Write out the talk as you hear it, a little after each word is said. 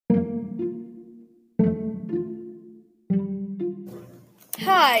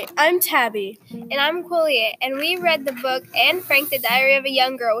Hi, I'm Tabby. And I'm Quillia, and we read the book Anne Frank, The Diary of a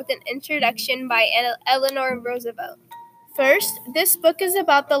Young Girl with an introduction by Eleanor Roosevelt. First, this book is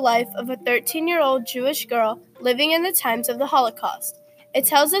about the life of a 13-year-old Jewish girl living in the times of the Holocaust. It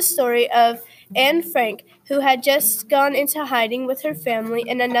tells the story of Anne Frank, who had just gone into hiding with her family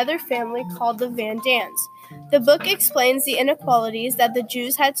and another family called the Van Dans. The book explains the inequalities that the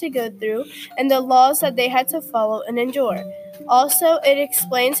Jews had to go through and the laws that they had to follow and endure. Also, it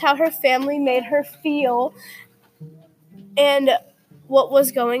explains how her family made her feel and what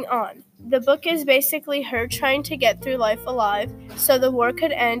was going on. The book is basically her trying to get through life alive so the war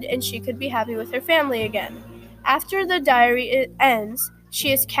could end and she could be happy with her family again. After the diary ends,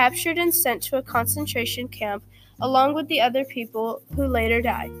 she is captured and sent to a concentration camp along with the other people who later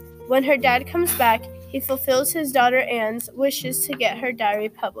die. When her dad comes back, he fulfills his daughter Anne's wishes to get her diary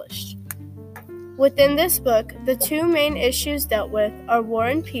published. Within this book, the two main issues dealt with are war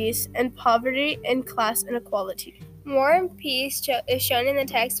and peace and poverty and class inequality. War and Peace is shown in the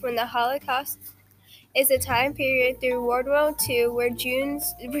text when the Holocaust is a time period through World War II where Jews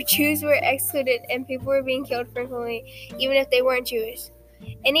were excluded and people were being killed frequently, even if they weren't Jewish.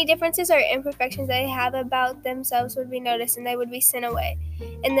 Any differences or imperfections they have about themselves would be noticed and they would be sent away.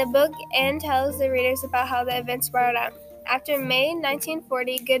 In the book, Anne tells the readers about how the events brought out. After May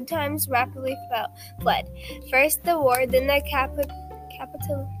 1940, good times rapidly fled. First the war, then the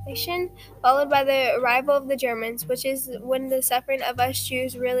capitulation, followed by the arrival of the Germans, which is when the suffering of us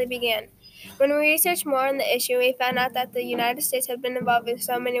Jews really began. When we researched more on the issue, we found out that the United States had been involved in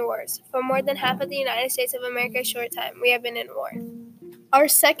so many wars. For more than half of the United States of America's short time, we have been in war. Our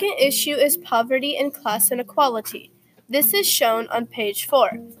second issue is poverty and class inequality. This is shown on page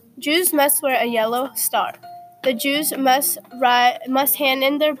 4. Jews must wear a yellow star. The Jews must hand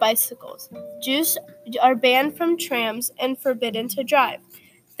in their bicycles. Jews are banned from trams and forbidden to drive.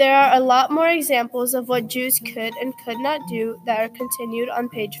 There are a lot more examples of what Jews could and could not do that are continued on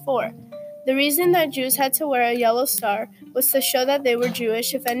page 4. The reason that Jews had to wear a yellow star was to show that they were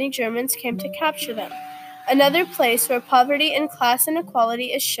Jewish if any Germans came to capture them. Another place where poverty and class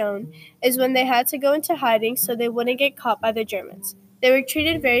inequality is shown is when they had to go into hiding so they wouldn't get caught by the Germans. They were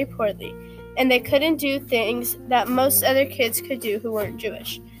treated very poorly, and they couldn't do things that most other kids could do who weren't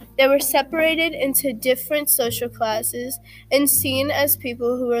Jewish. They were separated into different social classes and seen as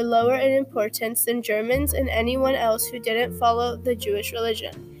people who were lower in importance than Germans and anyone else who didn't follow the Jewish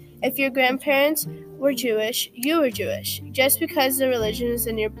religion. If your grandparents were Jewish, you were Jewish, just because the religion is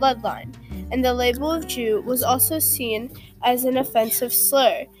in your bloodline. And the label of Jew was also seen as an offensive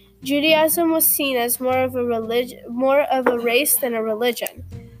slur. Judaism was seen as more of a race than a religion.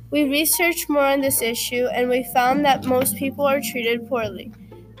 We researched more on this issue and we found that most people are treated poorly.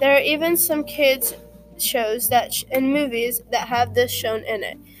 There are even some kids shows and movies that have this shown in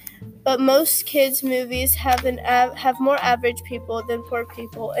it. But most kids' movies have more average people than poor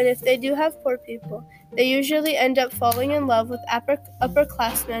people, and if they do have poor people, they usually end up falling in love with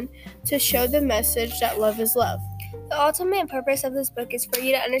upperclassmen to show the message that love is love. The ultimate purpose of this book is for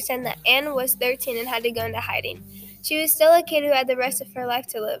you to understand that Anne was 13 and had to go into hiding. She was still a kid who had the rest of her life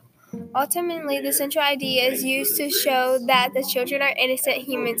to live. Ultimately, the central idea is used to show that the children are innocent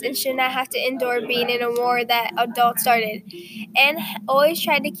humans and should not have to endure being in a war that adults started. Anne always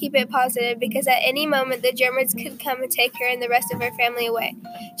tried to keep it positive because at any moment the Germans could come and take her and the rest of her family away.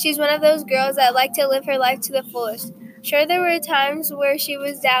 She's one of those girls that like to live her life to the fullest. Sure, there were times where she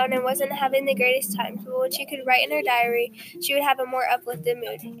was down and wasn't having the greatest times, but when she could write in her diary, she would have a more uplifted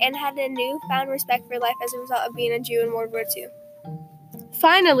mood. Anne had a newfound respect for life as a result of being a Jew in World War II.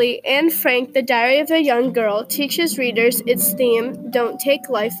 Finally, Anne Frank, The Diary of a Young Girl, teaches readers its theme, Don't Take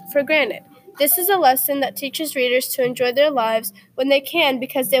Life for Granted. This is a lesson that teaches readers to enjoy their lives when they can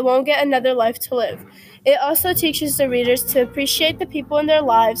because they won't get another life to live. It also teaches the readers to appreciate the people in their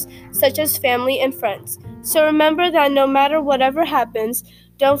lives, such as family and friends. So remember that no matter whatever happens,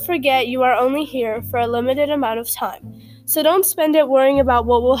 don't forget you are only here for a limited amount of time. So don't spend it worrying about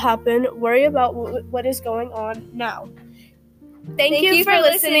what will happen, worry about what is going on now. Thank you for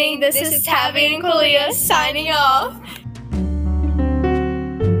listening. This is Tabby and Quillia signing off.